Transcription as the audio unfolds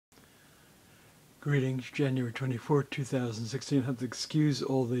Greetings, January 24, 2016. I have to excuse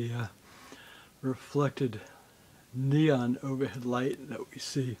all the reflected neon overhead light that we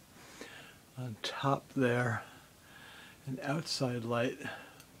see on top there, and outside light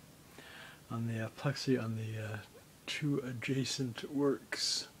on the plexi on the two adjacent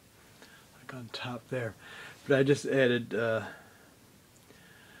works, like on top there. But I just added,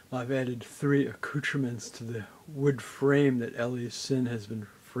 I've added 3 accoutrements to the wood frame that Elie Wiesel has been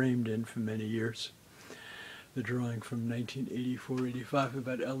framed in for many years. The drawing from 1984-85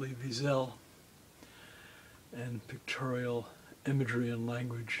 about Elie Wiesel, and pictorial imagery and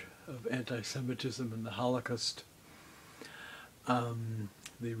language of anti-Semitism and the Holocaust. The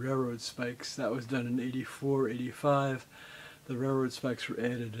railroad spikes, that was done in 84-85. The railroad spikes were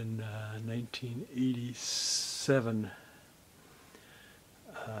added in 1987.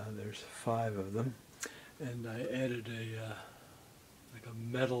 There's 5 of them. And I added like a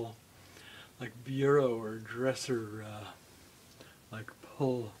metal, like bureau or dresser, like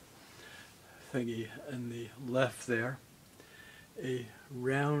pull thingy in the left there. A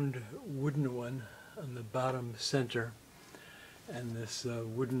round wooden one on the bottom center, and this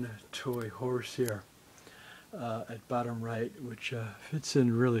wooden toy horse here at bottom right, which fits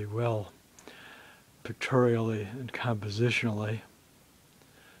in really well pictorially and compositionally,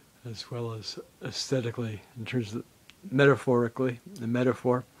 as well as aesthetically in terms of metaphorically, the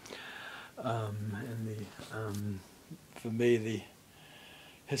metaphor, and the for me the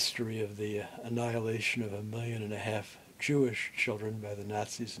history of the annihilation of 1.5 million Jewish children by the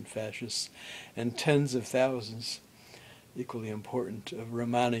Nazis and fascists, and tens of thousands, equally important, of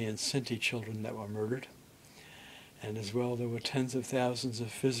Romani and Sinti children that were murdered. And as well, there were tens of thousands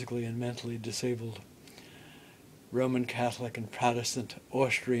of physically and mentally disabled Roman Catholic and Protestant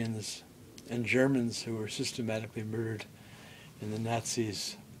Austrians and Germans who were systematically murdered in the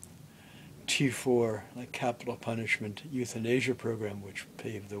Nazis' T4, like capital punishment, euthanasia program, which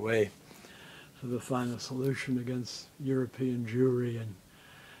paved the way for the final solution against European Jewry and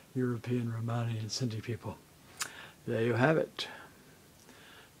European Romani and Sinti people. There you have it.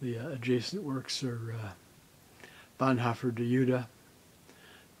 The adjacent works are Bonhoeffer de Juda,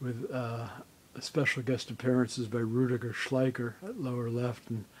 with special guest appearances by Rudiger Schleicher at lower left,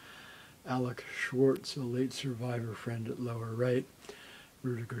 and Alec Schwartz, a late survivor friend, at lower right.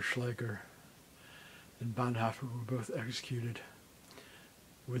 Rudiger Schleicher and Bonhoeffer were both executed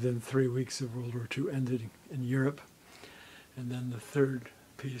within 3 weeks of World War II ending in Europe. And then the third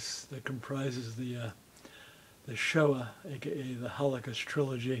piece that comprises the Shoah, aka the Holocaust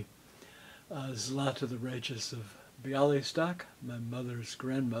trilogy, Zlata the Righteous of Bialystok, my mother's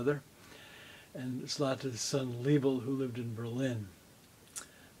grandmother, and Zlata's son Liebel, who lived in Berlin,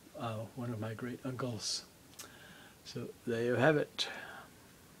 one of my great uncles. So there you have it.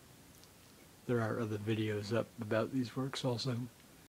 There are other videos up about these works also.